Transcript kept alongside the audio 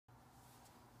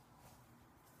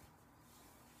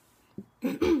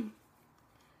Because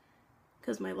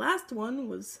my last one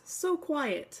was so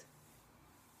quiet.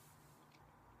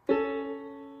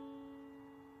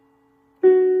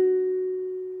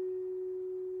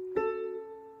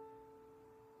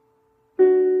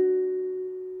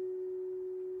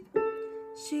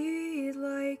 She's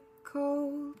like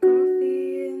cold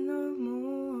coffee in the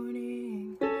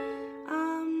morning.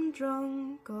 I'm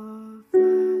drunk off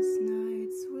last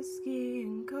night's whiskey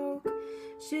and coke.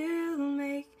 She'll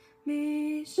make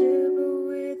me shiver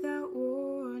without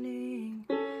warning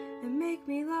and make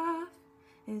me laugh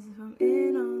as if I'm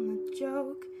in on the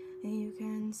joke. And you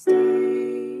can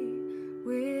stay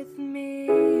with me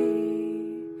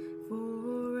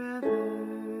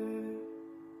forever,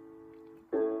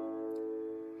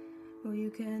 or you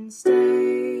can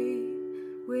stay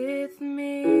with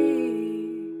me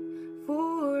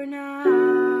for now.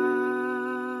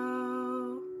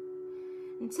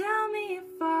 And tell me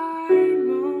if I'm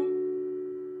wrong,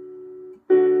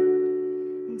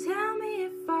 and tell me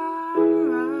if I'm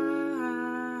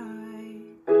right,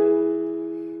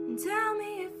 and tell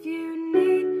me if you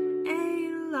need a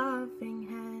loving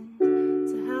hand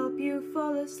to help you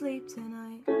fall asleep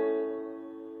tonight.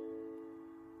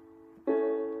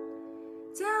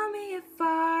 Tell me if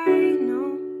I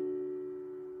know,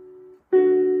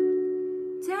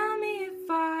 tell me if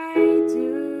I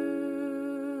do.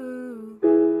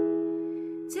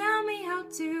 Tell me how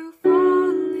to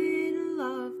fall in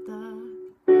love the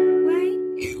way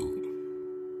you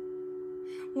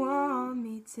want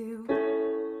me to.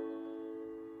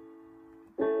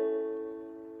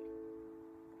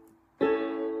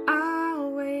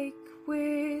 I'll wake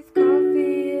with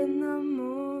coffee in the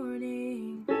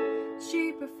morning.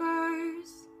 She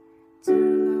prefers 2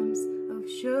 lumps of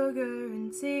sugar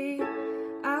and tea.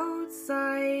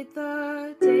 Outside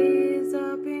the day is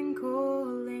up and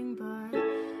calling, but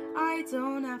I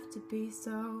don't have to be,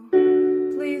 so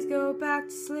please go back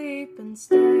to sleep and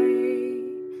stay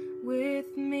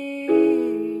with me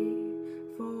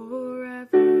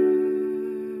forever,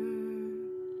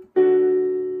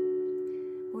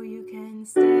 or you can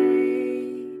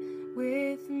stay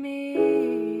with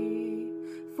me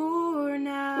for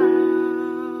now.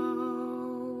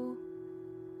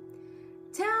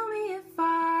 Tell me if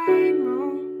I'm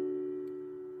wrong,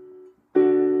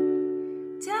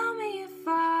 tell me if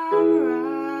I'm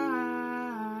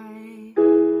right,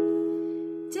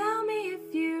 tell me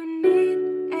if you need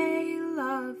a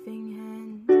loving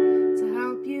hand to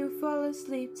help you fall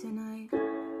asleep tonight.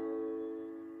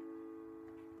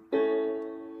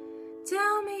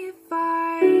 Tell me if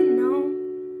I know,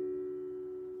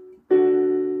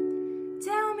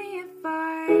 tell me if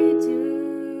I do.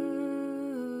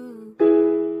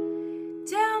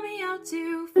 Tell me how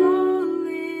to fall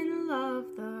in love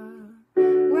the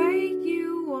way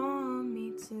you want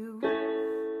me to.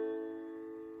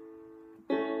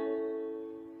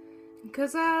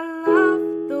 'Cause I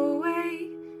love the way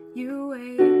you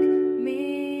wake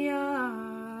me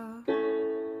up.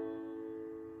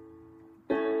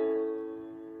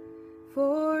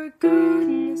 For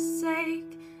goodness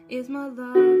sake, is my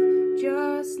love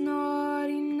just not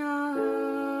enough?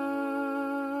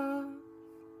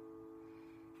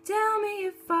 Tell me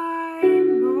if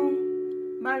I'm wrong.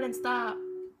 Marlon, stop.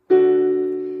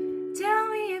 Tell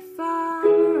me if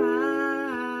I'm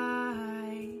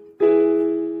right.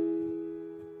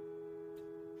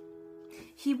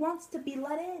 He wants to be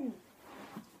let in.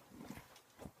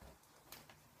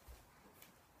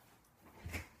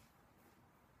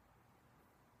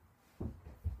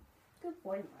 Good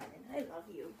boy, Marlon. I love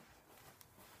you.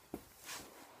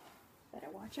 Better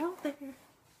watch out there.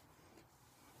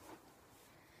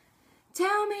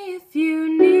 Tell me if you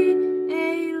need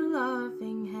a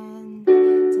loving hand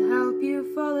to help you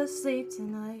fall asleep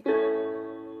tonight.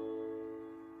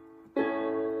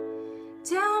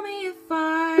 Tell me if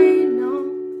I know,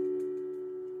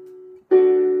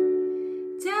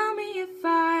 tell me if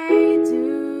I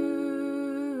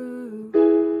do.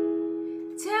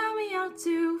 Tell me how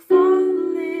to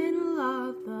fall in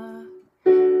love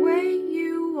the way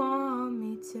you want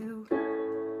me to.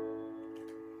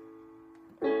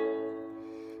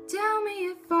 Tell me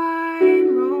if I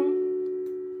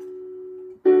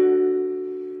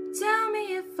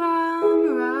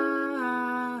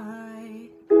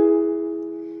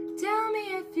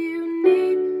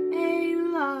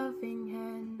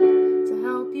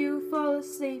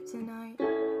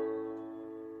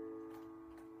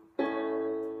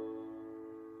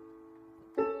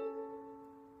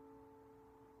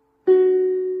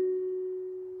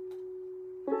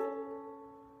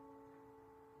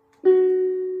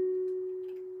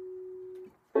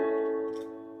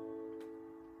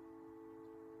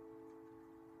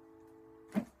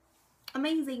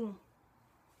amazing.